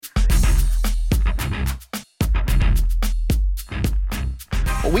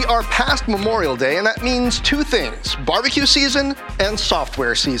We are past Memorial Day, and that means two things: barbecue season and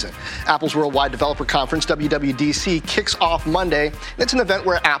software season. Apple's Worldwide Developer Conference, WWDC, kicks off Monday. And it's an event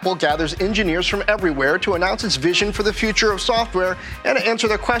where Apple gathers engineers from everywhere to announce its vision for the future of software and to answer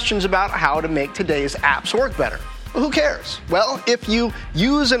their questions about how to make today's apps work better. Well, who cares? Well, if you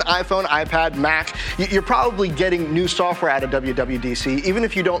use an iPhone, iPad, Mac, you're probably getting new software out of WWDC, even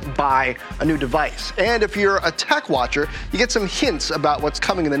if you don't buy a new device. And if you're a tech watcher, you get some hints about what's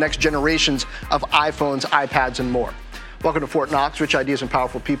coming in the next generations of iPhones, iPads, and more. Welcome to Fort Knox, Rich Ideas and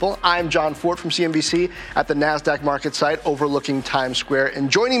Powerful People. I'm John Fort from CNBC at the NASDAQ market site overlooking Times Square.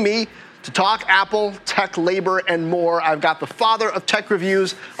 And joining me to talk Apple, tech, labor, and more, I've got the father of tech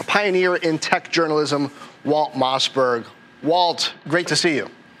reviews, a pioneer in tech journalism, Walt Mossberg. Walt, great to see you.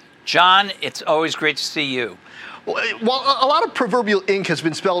 John, it's always great to see you. Well, a lot of proverbial ink has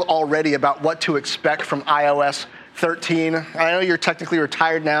been spilled already about what to expect from iOS 13. I know you're technically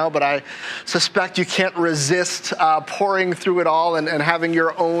retired now, but I suspect you can't resist pouring through it all and having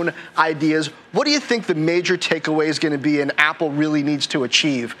your own ideas. What do you think the major takeaway is going to be and Apple really needs to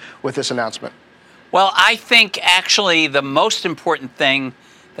achieve with this announcement? Well, I think actually the most important thing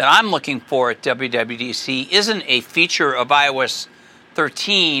that I'm looking for at WWDC isn't a feature of iOS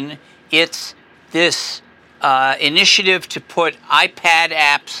 13. It's this initiative to put iPad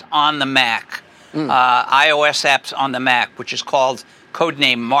apps on the Mac, iOS apps on the Mac, which is called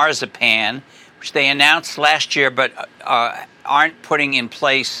codename Marzipan, which they announced last year but aren't putting in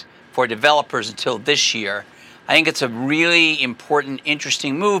place for developers until this year. I think it's a really important,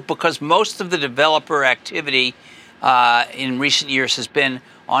 interesting move because most of the developer activity in recent years has been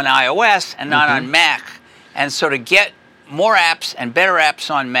on iOS and not on Mac. And so to get more apps and better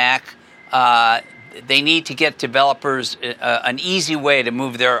apps on Mac, they need to get developers an easy way to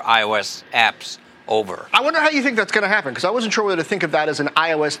move their iOS apps over. I wonder how you think that's going to happen, because I wasn't sure whether to think of that as an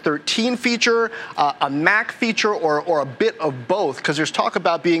iOS 13 feature, a Mac feature, or a bit of both, because there's talk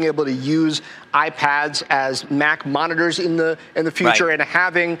about being able to use iPads as Mac monitors in the future, right, and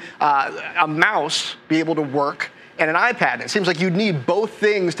having a mouse be able to work and an iPad. It seems like you'd need both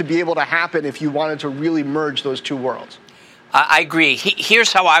things to be able to happen if you wanted to really merge those two worlds. I agree.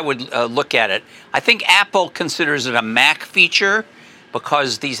 Here's how I would look at it. I think Apple considers it a Mac feature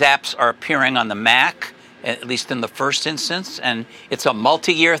because these apps are appearing on the Mac, at least in the first instance, and it's a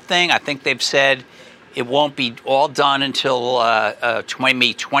multi-year thing. I think they've said it won't be all done until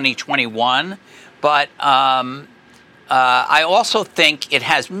maybe 2021. But I also think it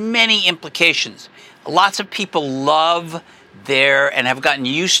has many implications. Lots of people love and have gotten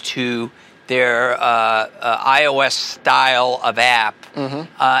used to their iOS style of app,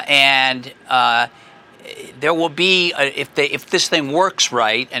 and there will be if this thing works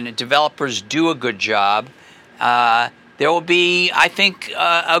right and the developers do a good job, there will be, I think,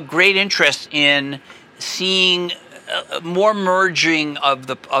 a great interest in seeing more merging of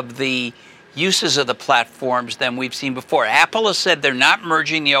the uses of the platforms than we've seen before. Apple has said they're not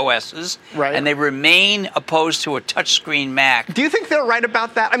merging the OSs, right, and they remain opposed to a touchscreen Mac. Do you think they're right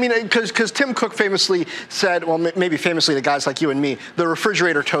about that? I mean, because Tim Cook famously said, well, maybe famously to guys like you and me, the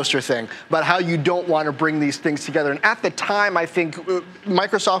refrigerator toaster thing, about how you don't want to bring these things together. And at the time, I think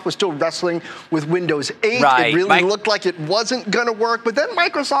Microsoft was still wrestling with Windows 8. Right. It really looked like it wasn't going to work, but then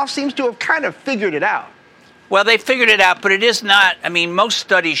Microsoft seems to have kind of figured it out. Well, they figured it out, but it is not. I mean, most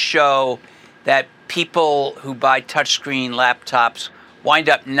studies show that people who buy touchscreen laptops wind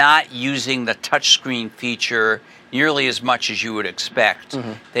up not using the touchscreen feature nearly as much as you would expect.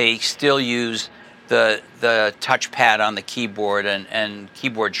 They still use the touchpad on the keyboard and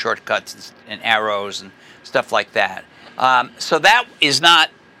keyboard shortcuts and arrows and stuff like that. So that is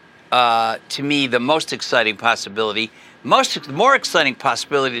not, to me, the most exciting possibility. The more exciting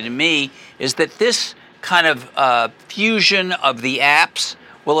possibility to me is that this kind of fusion of the apps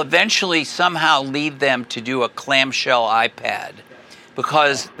will eventually somehow lead them to do a clamshell iPad,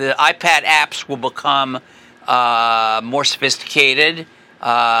 because the iPad apps will become more sophisticated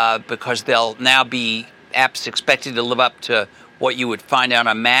because they'll now be apps expected to live up to what you would find on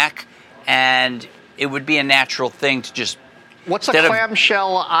a Mac, and it would be a natural thing to just... What's a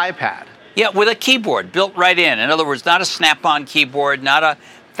clamshell iPad? Yeah, with a keyboard built right in. In other words, not a snap-on keyboard, not a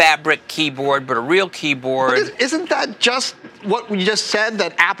fabric keyboard, but a real keyboard. But isn't that just what you just said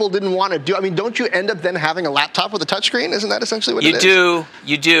that Apple didn't want to do? I mean, don't you end up then having a laptop with a touchscreen? Isn't that essentially what it is?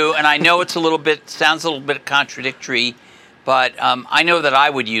 You do, and I know it's sounds a little bit contradictory, but I know that I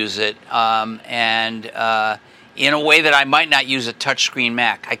would use it, and in a way that I might not use a touchscreen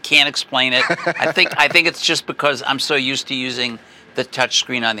Mac. I can't explain it. I think it's just because I'm so used to using the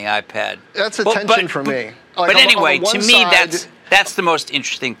touchscreen on the iPad. That's a tension for me. But anyway, to me, That's the most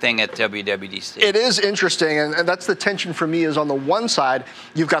interesting thing at WWDC. It is interesting, and that's the tension for me is on the one side,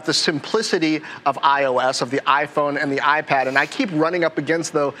 you've got the simplicity of iOS, of the iPhone and the iPad, and I keep running up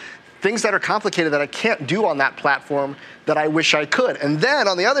against, though, things that are complicated that I can't do on that platform that I wish I could. And then,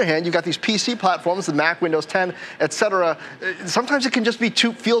 on the other hand, you've got these PC platforms, the Mac, Windows 10, et cetera. Sometimes it can just be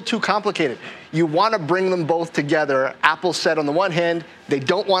feel too complicated. You want to bring them both together. Apple said on the one hand, they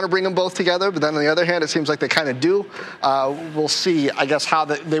don't want to bring them both together, but then on the other hand, it seems like they kind of do. We'll see, I guess, how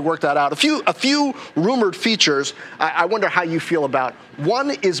they work that out. A few rumored features, I wonder how you feel about.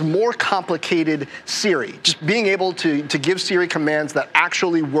 One is more complicated Siri, just being able to give Siri commands that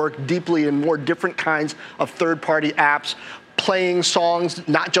actually work deeply in more different kinds of third-party apps, playing songs,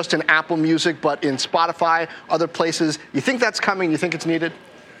 not just in Apple Music, but in Spotify, other places. You think that's coming? You think it's needed?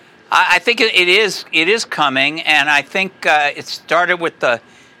 I think it is coming, and I think it started with the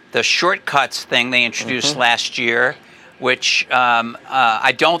shortcuts thing they introduced last year, which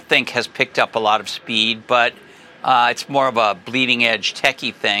I don't think has picked up a lot of speed, but it's more of a bleeding-edge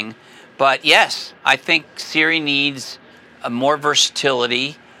techie thing. But yes, I think Siri needs more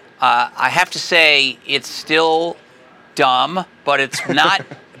versatility. I have to say it's still dumb, but it's not.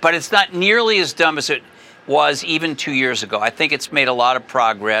 But it's not nearly as dumb as it was even 2 years ago. I think it's made a lot of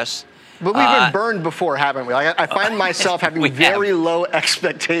progress. But we've been burned before, haven't we? Like, I find myself having very low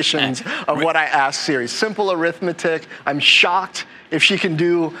expectations of what I ask Siri. Simple arithmetic. I'm shocked if she can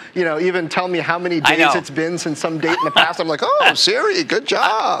do, even tell me how many days it's been since some date in the past. I'm like, oh, Siri, good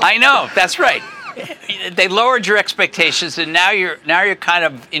job. I know, that's right. They lowered your expectations, and now you're kind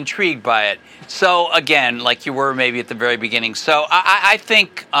of intrigued by it. So again, like you were maybe at the very beginning. So I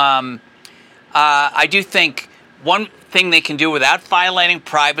think I do think one thing they can do without violating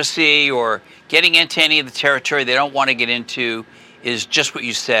privacy or getting into any of the territory they don't want to get into is just what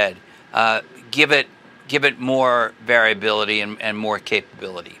you said. Give it more variability and more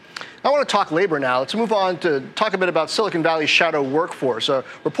capability. I want to talk labor now. Let's move on to talk a bit about Silicon Valley's shadow workforce. A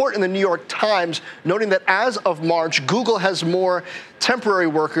report in the New York Times noting that as of March, Google has more temporary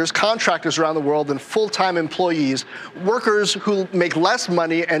workers, contractors around the world than full-time employees, workers who make less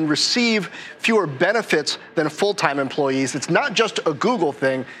money and receive fewer benefits than full-time employees. It's not just a Google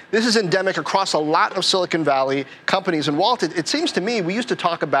thing. This is endemic across a lot of Silicon Valley companies. And Walt, it seems to me we used to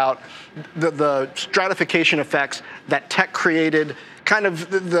talk about the stratification effects that tech created, kind of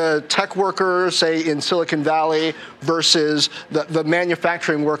the tech workers, say, in Silicon Valley versus the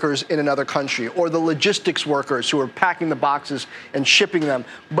manufacturing workers in another country, or the logistics workers who are packing the boxes and shipping them.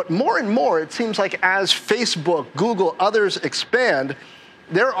 But more and more, it seems like as Facebook, Google, others expand,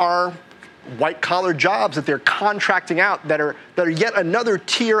 there are white-collar jobs that they're contracting out that are yet another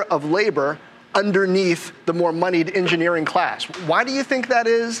tier of labor underneath the more moneyed engineering class. Why do you think that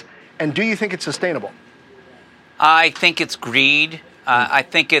is, and do you think it's sustainable? I think it's greed. I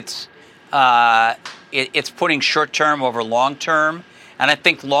think it's putting short-term over long-term, and I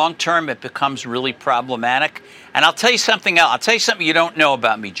think long-term it becomes really problematic. And I'll tell you something else. I'll tell you something you don't know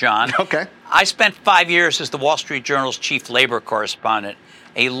about me, John. Okay. I spent 5 years as the Wall Street Journal's chief labor correspondent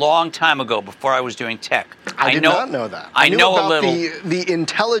a long time ago before I was doing tech. I did not know that. I know about a little. The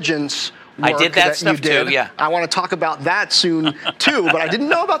intelligence work I did that stuff you did. too, yeah. I want to talk about that soon, too, but I didn't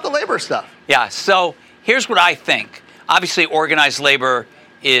know about the labor stuff. Yeah, so here's what I think. Obviously, organized labor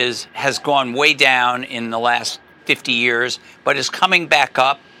has gone way down in the last 50 years, but is coming back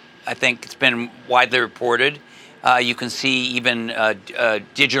up. I think it's been widely reported. You can see even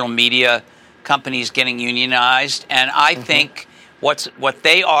digital media companies getting unionized, and I think what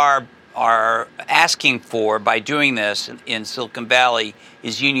they are asking for by doing this in Silicon Valley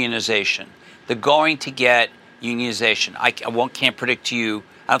is unionization. They're going to get unionization. I can't predict to you.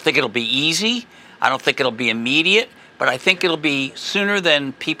 I don't think it'll be easy. I don't think it'll be immediate. But I think it'll be sooner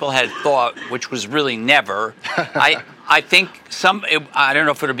than people had thought, which was really never. I think I don't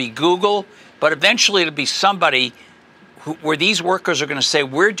know if it'll be Google, but eventually it'll be somebody where these workers are going to say,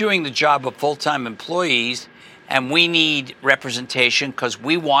 we're doing the job of full-time employees, and we need representation because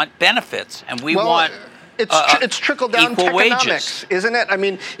we want benefits, and we want it's trickled down equal economics, wages. Isn't it? I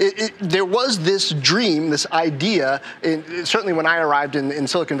mean, there was this dream, this idea, certainly when I arrived in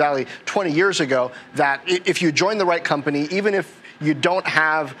Silicon Valley 20 years ago, that if you join the right company, even if you don't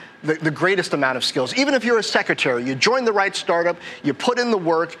have the greatest amount of skills, even if you're a secretary, you join the right startup, you put in the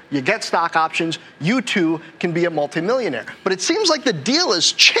work, you get stock options, you too can be a multimillionaire. But it seems like the deal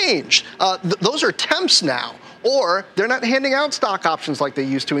has changed. Those are temps now. Or they're not handing out stock options like they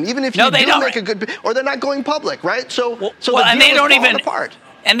used to, and even if you do make a good, or they're not going public, right? So the deal is falling apart.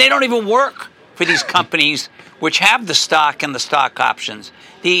 And they don't even work for these companies which have the stock and the stock options.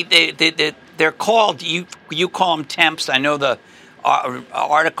 They're called, you call them temps. I know the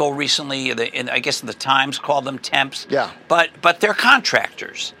article recently, I guess the Times called them temps. Yeah. But they're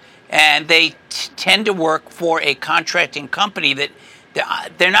contractors, and they tend to work for a contracting company that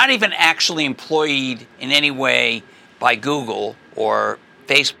they're not even actually employed in any way by Google or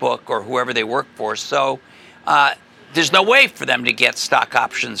Facebook or whoever they work for. So there's no way for them to get stock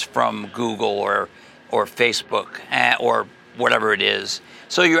options from Google or Facebook or whatever it is.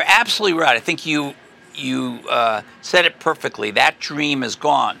 So you're absolutely right. I think you said it perfectly. That dream is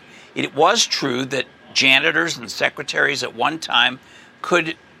gone. It was true that janitors and secretaries at one time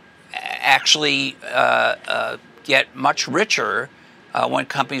could actually get much richer when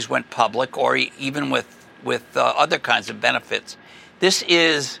companies went public, or even with other kinds of benefits. This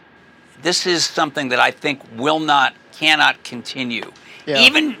is something that I think cannot continue.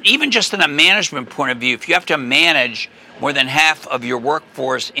 Yeah. Even just in a management point of view, if you have to manage more than half of your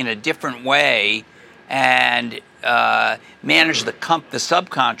workforce in a different way and manage the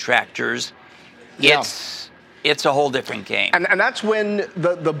subcontractors, yeah. It's a whole different game. And that's when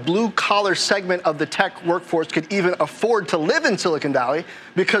the blue-collar segment of the tech workforce could even afford to live in Silicon Valley,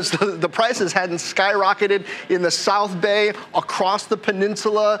 because the prices hadn't skyrocketed in the South Bay, across the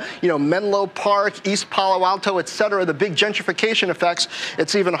peninsula, Menlo Park, East Palo Alto, et cetera, the big gentrification effects.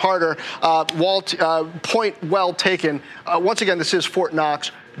 It's even harder. Walt, point well taken. Once again, this is Fort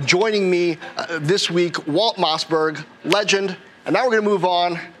Knox. Joining me this week, Walt Mossberg, legend. And now we're going to move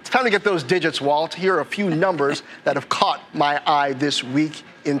on. It's time to get those digits, Walt. Here are a few numbers that have caught my eye this week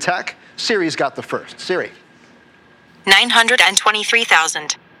in tech. Siri's got the first. Siri.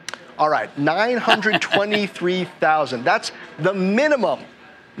 923,000. All right, 923,000. That's the minimum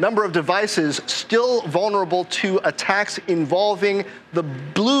number of devices still vulnerable to attacks involving the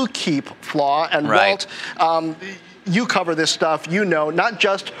Blue Keep flaw. And right. Walt, you cover this stuff, not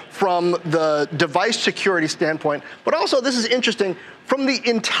just from the device security standpoint, but also, this is interesting, from the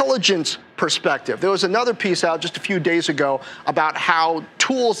intelligence perspective. There was another piece out just a few days ago about how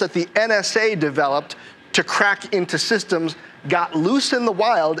tools that the NSA developed to crack into systems got loose in the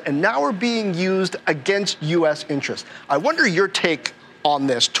wild and now are being used against U.S. interests. I wonder your take on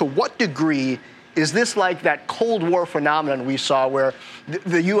this. To what degree is this like that Cold War phenomenon we saw where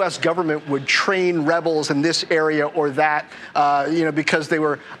the U.S. government would train rebels in this area or that, because they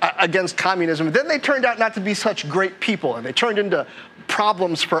were against communism? Then they turned out not to be such great people, and they turned into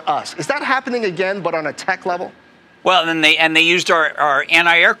problems for us. Is that happening again, but on a tech level? Well, and they used our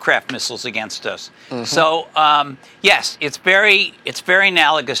anti-aircraft missiles against us. Mm-hmm. So yes, it's very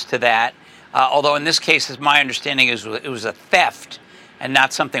analogous to that. Although in this case, as my understanding is, it was a theft and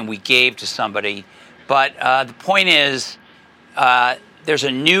not something we gave to somebody. But the point is, there's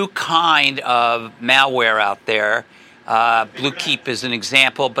a new kind of malware out there. Blue Keep is an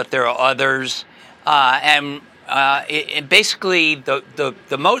example, but there are others. And basically,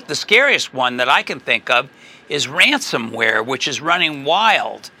 the scariest one that I can think of is ransomware, which is running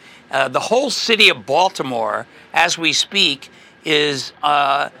wild. The whole city of Baltimore, as we speak, is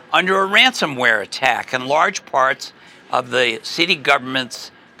under a ransomware attack, and large parts of the city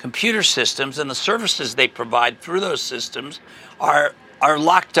government's computer systems and the services they provide through those systems are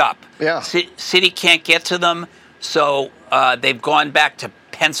locked up. Yeah. City can't get to them, so they've gone back to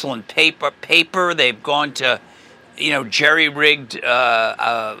pencil and paper. They've gone to, jerry-rigged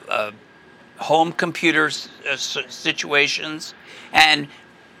home computers situations, and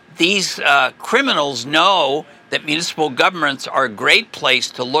these criminals know that municipal governments are a great place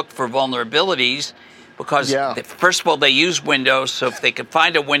to look for vulnerabilities. Because, first of all, they use Windows, so if they can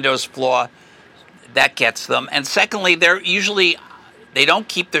find a Windows flaw, that gets them. And secondly, they don't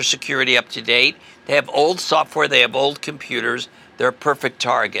keep their security up to date. They have old software, they have old computers. They're a perfect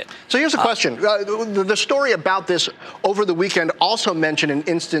target. So here's a question. The story about this over the weekend also mentioned an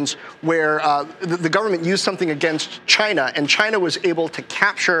instance where the government used something against China, and China was able to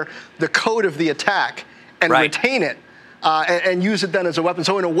capture the code of the attack and retain it. And use it then as a weapon.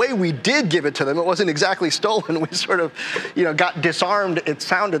 So in a way, we did give it to them. It wasn't exactly stolen. We sort of, got disarmed, it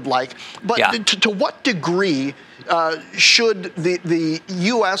sounded like. But to what degree should the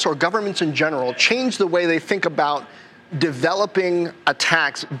U.S. or governments in general change the way they think about developing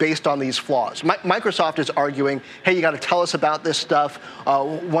attacks based on these flaws? Microsoft is arguing, hey, you got to tell us about this stuff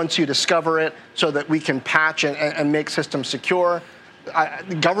once you discover it so that we can patch and make systems secure.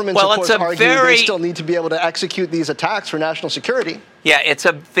 Governments, of course, argue they still need to be able to execute these attacks for national security. Yeah, it's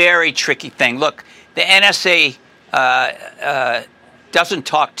a very tricky thing. Look, the NSA doesn't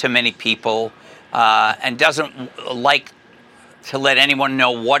talk to many people and doesn't like to let anyone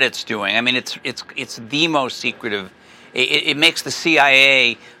know what it's doing. I mean, it's the most secretive. It makes the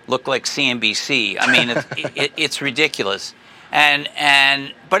CIA look like CNBC. I mean, it's ridiculous.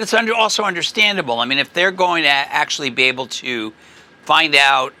 But it's also understandable. I mean, if they're going to actually be able to find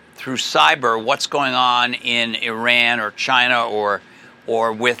out through cyber what's going on in Iran or China or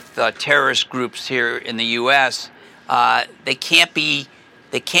with terrorist groups here in the U.S., they can't be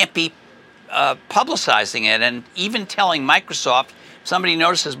publicizing it. And even telling Microsoft, if somebody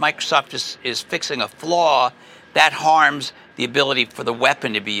notices Microsoft is fixing a flaw, that harms the ability for the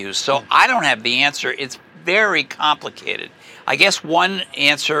weapon to be used. So I don't have the answer. It's very complicated. I guess one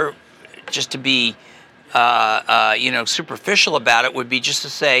answer, just to be superficial about it, would be just to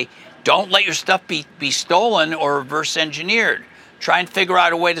say, don't let your stuff be stolen or reverse engineered. Try and figure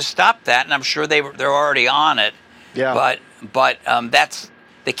out a way to stop that, and I'm sure they're already on it. Yeah. But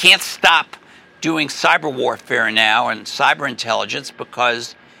they can't stop doing cyber warfare now and cyber intelligence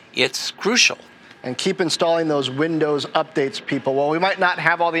because it's crucial. And keep installing those Windows updates, people. Well, we might not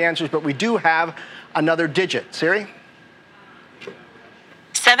have all the answers, but we do have another digit. Siri?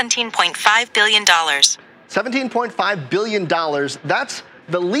 $17.5 billion. $17.5 billion. That's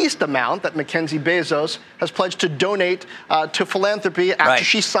the least amount that Mackenzie Bezos has pledged to donate to philanthropy after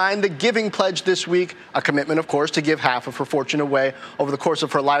she signed the Giving Pledge this week, a commitment, of course, to give half of her fortune away over the course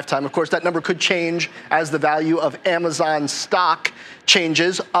of her lifetime. Of course, that number could change as the value of Amazon stock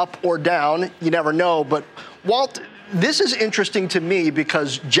changes up or down. You never know. But, Walt, this is interesting to me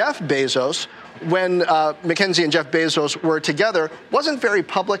because Jeff Bezos, when Mackenzie and Jeff Bezos were together, wasn't very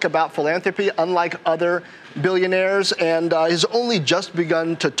public about philanthropy, unlike other billionaires, and has only just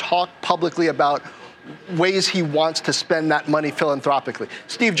begun to talk publicly about ways he wants to spend that money philanthropically.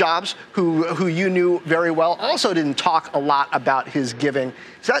 Steve Jobs, who you knew very well, also didn't talk a lot about his giving.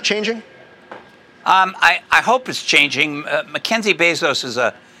 Is that changing? I hope it's changing. Mackenzie Bezos is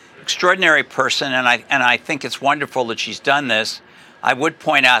an extraordinary person, and I think it's wonderful that she's done this. I would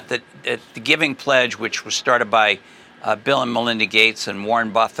point out that the Giving Pledge, which was started by Bill and Melinda Gates and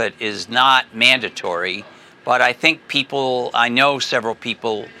Warren Buffett, is not mandatory. But I think I know several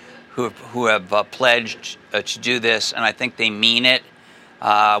people who have pledged to do this, and I think they mean it,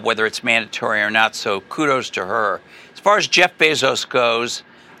 whether it's mandatory or not. So kudos to her. As far as Jeff Bezos goes,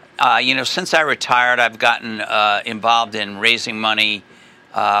 since I retired, I've gotten involved in raising money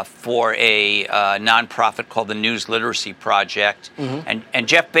for a nonprofit called the News Literacy Project. Mm-hmm. And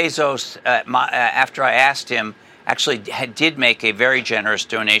Jeff Bezos, after I asked him, actually did make a very generous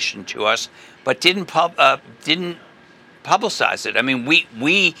donation to us, but didn't publicize it. I mean,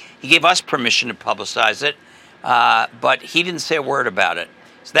 he gave us permission to publicize it, but he didn't say a word about it.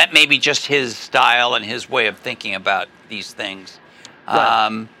 So that may be just his style and his way of thinking about these things.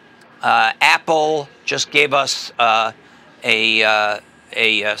 Right. Apple just gave us a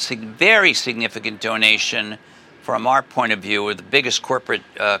very significant donation from our point of view, or the biggest corporate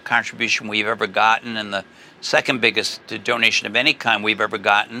contribution we've ever gotten, and the second biggest donation of any kind we've ever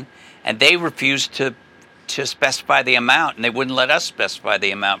gotten. And they refused to specify the amount, and they wouldn't let us specify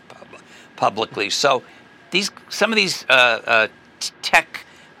the amount publicly. So some of these tech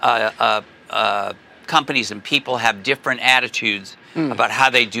companies and people have different attitudes about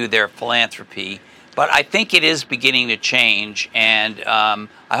how they do their philanthropy. But I think it is beginning to change, and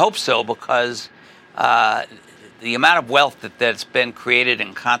I hope so, because the amount of wealth that's been created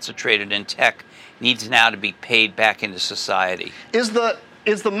and concentrated in tech needs now to be paid back into society. Is the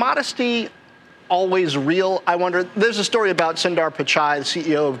modesty always real? I wonder. There's a story about Sundar Pichai, the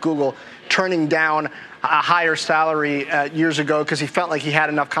CEO of Google, turning down a higher salary years ago because he felt like he had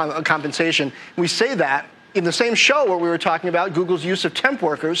enough compensation. We say that in the same show where we were talking about Google's use of temp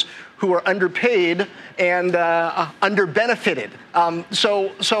workers who are underpaid and under-benefited.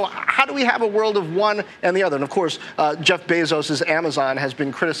 So how do we have a world of one and the other? And of course, Jeff Bezos' Amazon has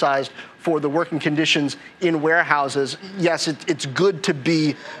been criticized for the working conditions in warehouses. Yes, it's good to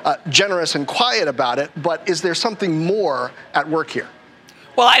be generous and quiet about it, but is there something more at work here?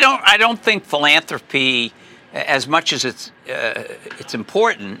 Well, I don't think philanthropy, as much as it's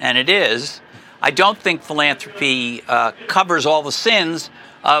important, and it is, I don't think philanthropy covers all the sins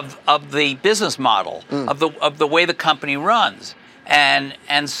of the business model, of the way the company runs. And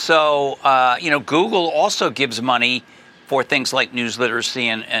so Google also gives money for things like news literacy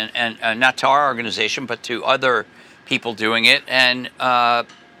and not to our organization, but to other people doing it. And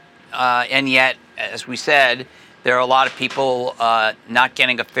yet, as we said, there are a lot of people not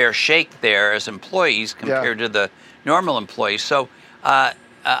getting a fair shake there as employees compared to the normal employees. So I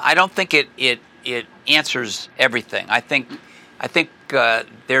don't think it answers everything. I think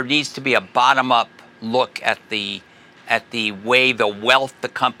there needs to be a bottom-up look at the way the wealth the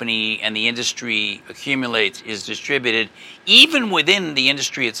company and the industry accumulates is distributed, even within the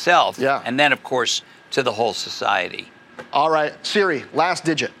industry itself, and then, of course, to the whole society. All right, Siri, last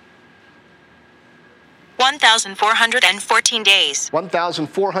digit. 1,414 days.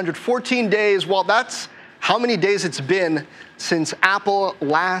 1,414 days. Well, that's how many days it's been since Apple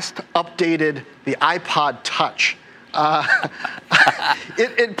last updated the iPod Touch.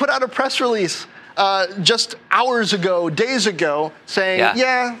 It put out a press release just hours ago, days ago, saying,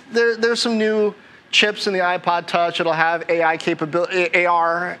 there's some new chips in the iPod Touch. It'll have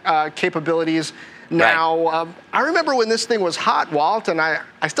AR capabilities. Now, right. I remember when this thing was hot, Walt, and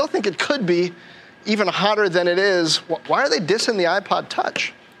I still think it could be even hotter than it is. Why are they dissing the iPod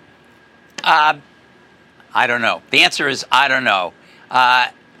Touch? I don't know. The answer is I don't know.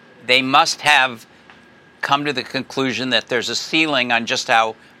 They must have come to the conclusion that there's a ceiling on just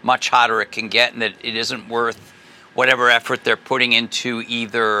how much hotter it can get and that it isn't worth whatever effort they're putting into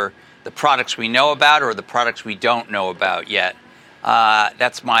either the products we know about or the products we don't know about yet.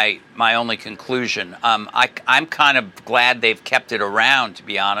 That's my only conclusion. I'm kind of glad they've kept it around, to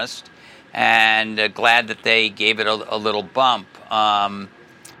be honest, and glad that they gave it a little bump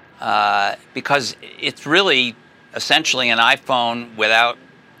because it's really essentially an iPhone without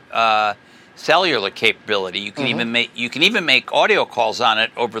cellular capability. You can even make audio calls on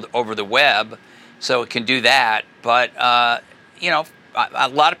it over the web, so it can do that. But a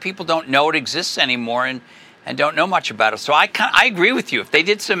lot of people don't know it exists anymore and don't know much about it. So I agree with you. If they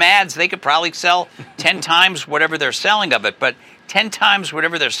did some ads, they could probably sell 10 times whatever they're selling of it. But 10 times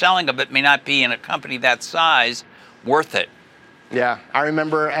whatever they're selling of it may not be, in a company that size, worth it. Yeah, I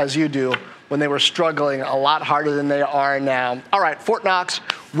remember, as you do, when they were struggling a lot harder than they are now. All right, Fort Knox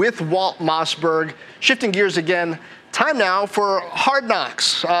with Walt Mossberg. Shifting gears again, time now for Hard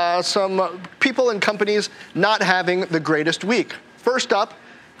Knocks. Some people and companies not having the greatest week. First up,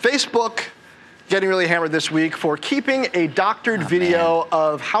 Facebook getting really hammered this week for keeping a doctored video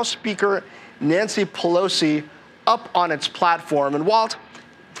of House Speaker Nancy Pelosi up on its platform. And Walt,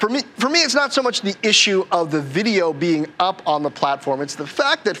 for me, it's not so much the issue of the video being up on the platform. It's the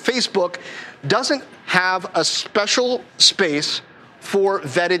fact that Facebook doesn't have a special space for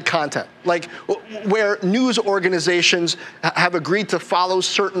vetted content, like where news organizations have agreed to follow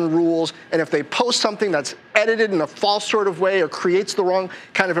certain rules, and if they post something that's edited in a false sort of way or creates the wrong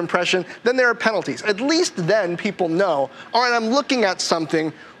kind of impression, then there are penalties. At least then people know, all right, I'm looking at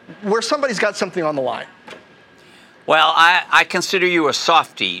something where somebody's got something on the line. Well, I consider you a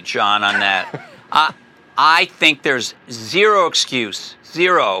softie, John, on that. I think there's zero excuse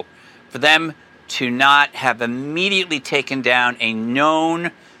for them to not have immediately taken down a known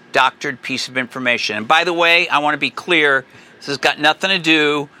doctored piece of information. And by the way, I want to be clear, this has got nothing to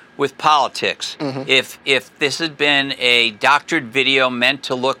do with politics. Mm-hmm. If this had been a doctored video meant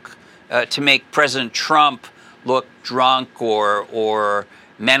to look to make President Trump look drunk or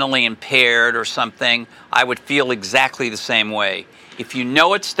mentally impaired or something, I would feel exactly the same way. If you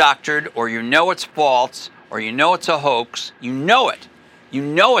know it's doctored, or you know it's false, or you know it's a hoax, you know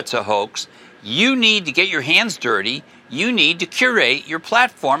it's a hoax, you need to get your hands dirty. You need to curate your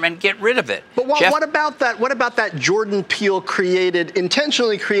platform and get rid of it. But what about that? What about that Jordan Peele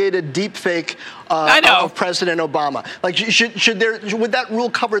intentionally created deepfake of President Obama? Like, would that rule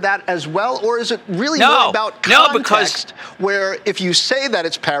cover that as well, or is it really more about context? Where if you say that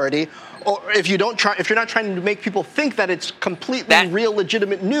it's parody, or if you're not trying to make people think that it's completely real,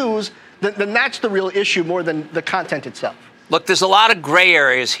 legitimate news, then that's the real issue more than the content itself. Look, there's a lot of gray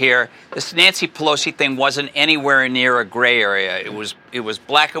areas here. This Nancy Pelosi thing wasn't anywhere near a gray area. It was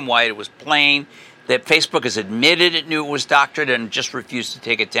black and white. It was plain. That Facebook has admitted it knew it was doctored and just refused to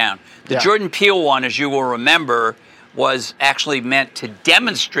take it down. The Jordan Peele one, as you will remember, was actually meant to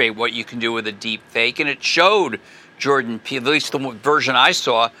demonstrate what you can do with a deep fake, and it showed Jordan Peele, at least the version I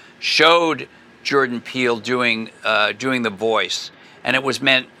saw, showed Jordan Peele doing the voice, and it was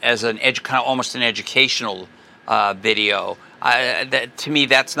meant as almost an educational video. To me,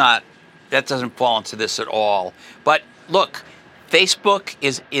 that doesn't fall into this at all. But look, Facebook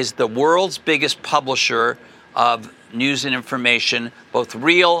is the world's biggest publisher of news and information, both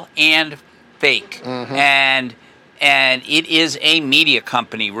real and fake. Mm-hmm. And it is a media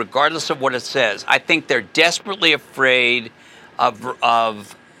company, regardless of what it says. I think they're desperately afraid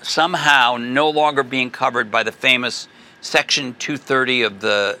of somehow no longer being covered by the famous Section 230 of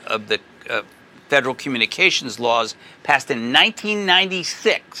the Federal Communications Laws passed in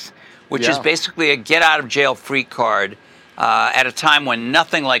 1996, which is basically a get-out-of-jail-free card at a time when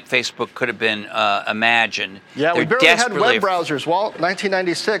nothing like Facebook could have been imagined. Yeah, we barely had web browsers, Walt.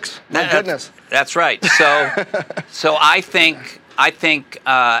 1996. My goodness. That's right. So I think, and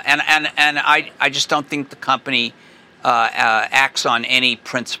I just don't think the company acts on any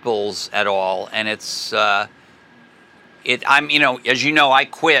principles at all, and it's. as you know, I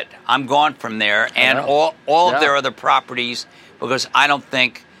quit. I'm gone from there, and all of their other properties, because I don't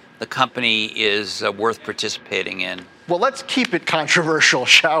think the company is worth participating in. Well, let's keep it controversial,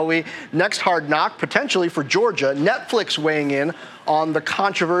 shall we? Next hard knock, potentially for Georgia, Netflix weighing in on the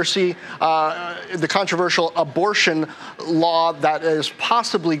controversial abortion law that is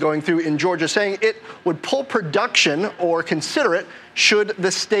possibly going through in Georgia, saying it would pull production or consider it should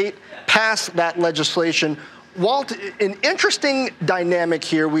the state pass that legislation. Walt, an interesting dynamic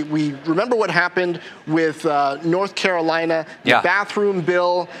here. We remember what happened with North Carolina, the bathroom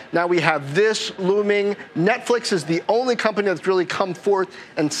bill. Now we have this looming. Netflix is the only company that's really come forth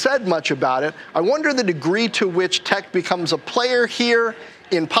and said much about it. I wonder the degree to which tech becomes a player here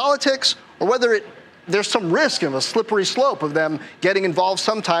in politics, or whether there's some risk of a slippery slope of them getting involved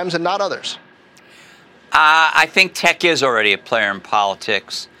sometimes and not others. I think tech is already a player in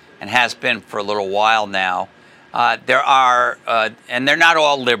politics and has been for a little while now. There are, and they're not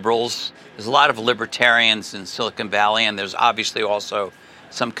all liberals. There's a lot of libertarians in Silicon Valley, and there's obviously also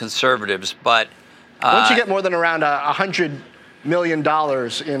some conservatives. But once you get more than around $100 million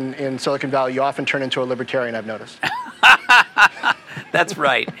in Silicon Valley, you often turn into a libertarian, I've noticed. That's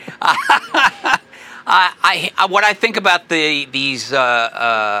right. What I think about these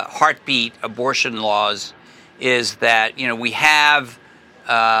heartbeat abortion laws is that, we have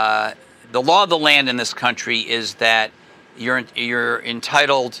the law of the land in this country is that you're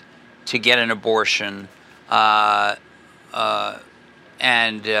entitled to get an abortion, and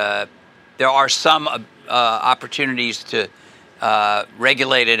there are some opportunities to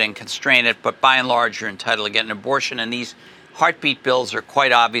regulate it and constrain it, but by and large, you're entitled to get an abortion. And these heartbeat bills are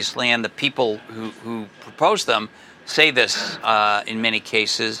quite obviously, and the people who propose them say this in many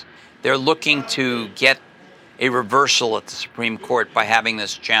cases, they're looking to get a reversal at the Supreme Court by having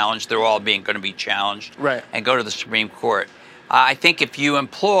this challenged. They're all going to be challenged, right, and go to the Supreme Court. I think if you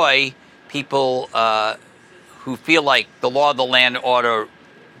employ people who feel like the law of the land ought to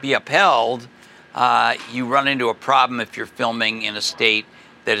be upheld, you run into a problem if you're filming in a state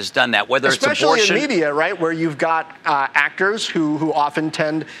that has done that, whether especially it's abortion. In media, right, where you've got actors who often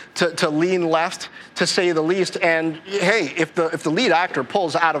tend to lean left, to say the least. And hey, if the lead actor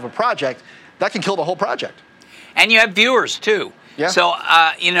pulls out of a project, that can kill the whole project. And you have viewers too. Yeah. So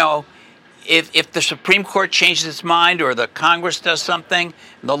if the Supreme Court changes its mind or the Congress does something,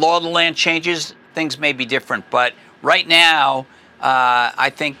 and the law of the land changes, things may be different. But right now, I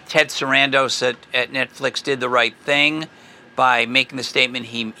think Ted Sarandos at Netflix did the right thing by making the statement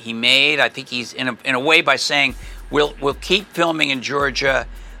he made. I think he's in a way by saying we'll keep filming in Georgia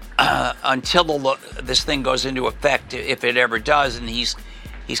until this thing goes into effect, if it ever does. And he's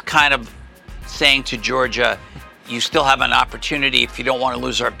kind of saying to Georgia, you still have an opportunity, if you don't want to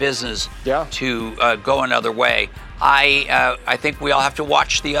lose our business, to go another way. I think we all have to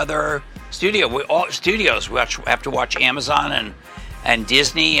watch the other studios. We have to watch Amazon and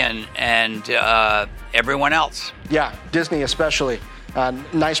Disney and everyone else. Yeah, Disney especially.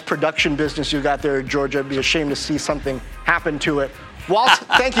 Nice production business you got there in Georgia. It'd be a shame to see something happen to it. Walt,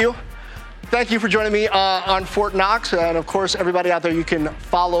 thank you. Thank you for joining me on Fort Knox. And of course, everybody out there, you can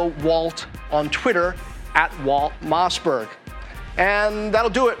follow Walt on Twitter at Walt Mossberg. And that'll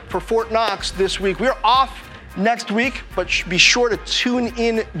do it for Fort Knox this week. We're off next week, but be sure to tune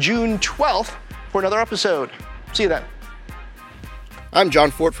in June 12th for another episode. See you then. I'm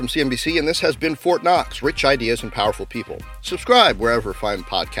John Fort from CNBC, and this has been Fort Knox, Rich Ideas and Powerful People. Subscribe wherever fine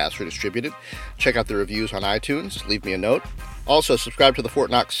podcasts are distributed. Check out the reviews on iTunes. Leave me a note. Also, subscribe to the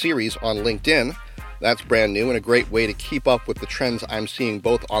Fort Knox series on LinkedIn. That's brand new and a great way to keep up with the trends I'm seeing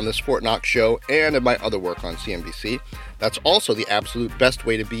both on this Fort Knox show and in my other work on CNBC. That's also the absolute best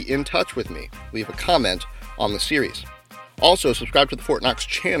way to be in touch with me. Leave a comment on the series. Also, subscribe to the Fort Knox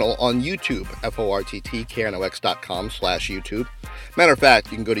channel on YouTube, forttknox.com/YouTube. Matter of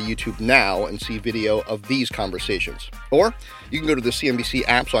fact, you can go to YouTube now and see video of these conversations. Or you can go to the CNBC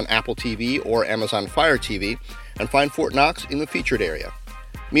apps on Apple TV or Amazon Fire TV and find Fort Knox in the featured area.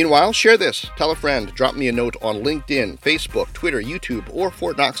 Meanwhile, share this, tell a friend, drop me a note on LinkedIn, Facebook, Twitter, YouTube, or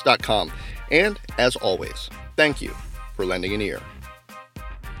fortknox.com. And as always, thank you for lending an ear.